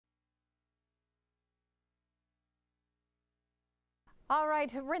All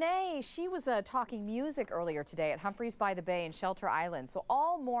right, Renee, she was talking music earlier today at Humphreys by the Bay in Shelter Island. So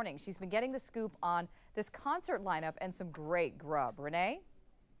all morning she's been getting the scoop on this concert lineup and some great grub. Renee?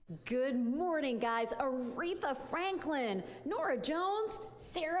 Good morning, guys. Aretha Franklin, Norah Jones,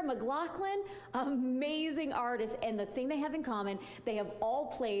 Sarah McLachlan, amazing artists. And the thing they have in common, they have all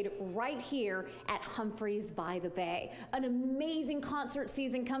played right here at Humphreys by the Bay. An amazing concert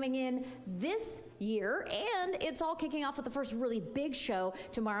season coming in this year, and it's all kicking off with the first really big show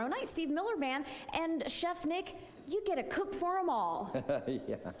tomorrow night. Steve Miller Band and Chef Nick, you get to cook for them all.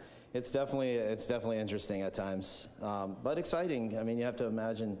 Yeah. It's definitely interesting at times, but exciting. I mean, you have to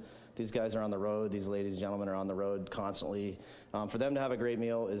imagine these guys are on the road, these ladies and gentlemen are on the road constantly. For them to have a great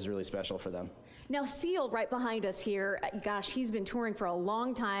meal is really special for them. Now, Seal right behind us here, gosh, he's been touring for a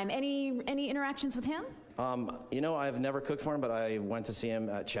long time. Any interactions with him? You know, I've never cooked for him, but I went to see him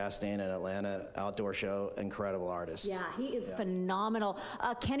at Chastain in Atlanta, outdoor show, incredible artist. Yeah, he is phenomenal.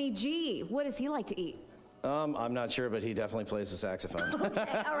 Kenny G, what does he like to eat? I'm not sure, but he definitely plays the saxophone.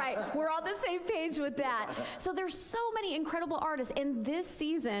 Okay, all right, we're on the same page with that. So there's so many incredible artists in this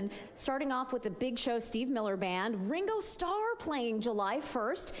season, starting off with the big show Steve Miller Band, Ringo Starr playing July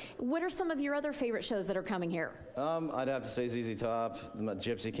 1st. What are some of your other favorite shows that are coming here? I'd have to say ZZ Top,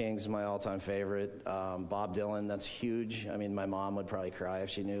 Gypsy Kings is my all-time favorite. Bob Dylan, that's huge. I mean, my mom would probably cry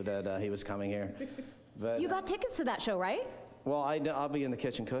if she knew that he was coming here. But, you got tickets to that show, right? Well, I'll be in the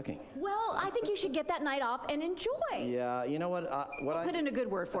kitchen cooking. Well, I think you should get that night off and enjoy. Yeah, you know what? I'll put in a good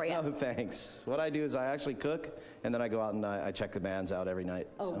word for you. Oh, thanks. What I do is I actually cook, and then I go out and I check the bands out every night.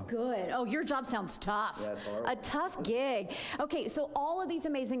 Oh, so. Good. Oh, your job sounds tough. Yeah, it's horrible. A tough gig. Okay, so all of these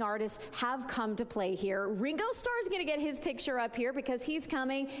amazing artists have come to play here. Ringo Starr is going to get his picture up here because he's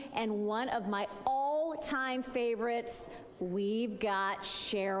coming, and one of my all-time favorites, we've got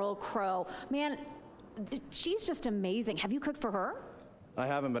Sheryl Crow. Man, she's just amazing. Have you cooked for her? I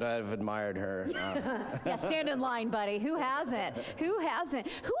haven't, but I've admired her. Yeah, stand in line, buddy. Who hasn't? Who hasn't?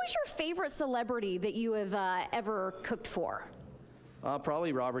 Who is your favorite celebrity that you have ever cooked for?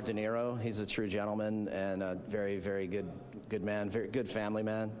 Probably Robert De Niro. He's a true gentleman and a very, very good man, very good family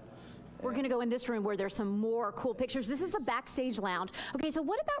man. We're going to go in this room where there's some more cool pictures. This is the Backstage Lounge. Okay, so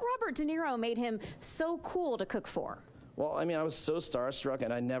what about Robert De Niro made him so cool to cook for? Well, I mean, I was so starstruck,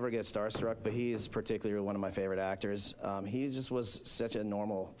 and I never get starstruck, but he is particularly one of my favorite actors. He just was such a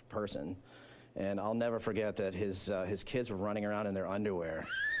normal person, and I'll never forget that his kids were running around in their underwear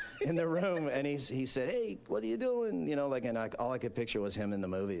in the room, and he said, "Hey, what are you doing?" You know, like, and all I could picture was him in the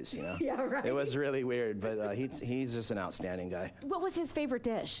movies. You know, yeah, right. It was really weird, but he's just an outstanding guy. What was his favorite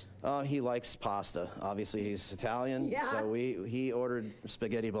dish? He likes pasta. Obviously, he's Italian, yeah. So he ordered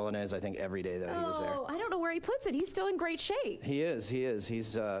spaghetti bolognese, I think, every day that he was there. I don't know where he puts it. He's still in great shape. He is.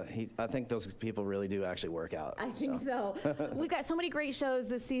 I think those people really do actually work out. I think so. We've got so many great shows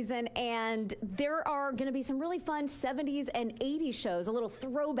this season, and there are going to be some really fun 70s and 80s shows, a little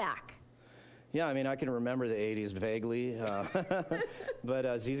throwback. Yeah, I mean, I can remember the 80s vaguely,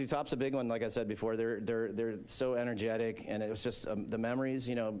 but ZZ Top's a big one. Like I said before, they're so energetic, and it was just the memories.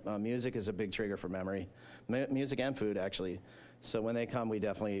 You know, music is a big trigger for memory, music and food actually. So when they come, we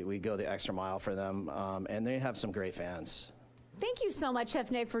go the extra mile for them, and they have some great fans. Thank you so much, Chef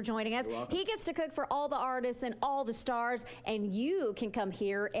Nick, for joining us. He gets to cook for all the artists and all the stars, and you can come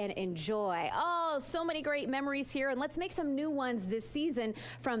here and enjoy. Oh, so many great memories here, and let's make some new ones this season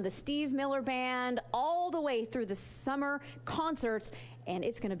from the Steve Miller Band all the way through the summer concerts, and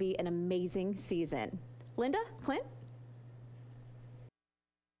it's going to be an amazing season. Linda, Clint?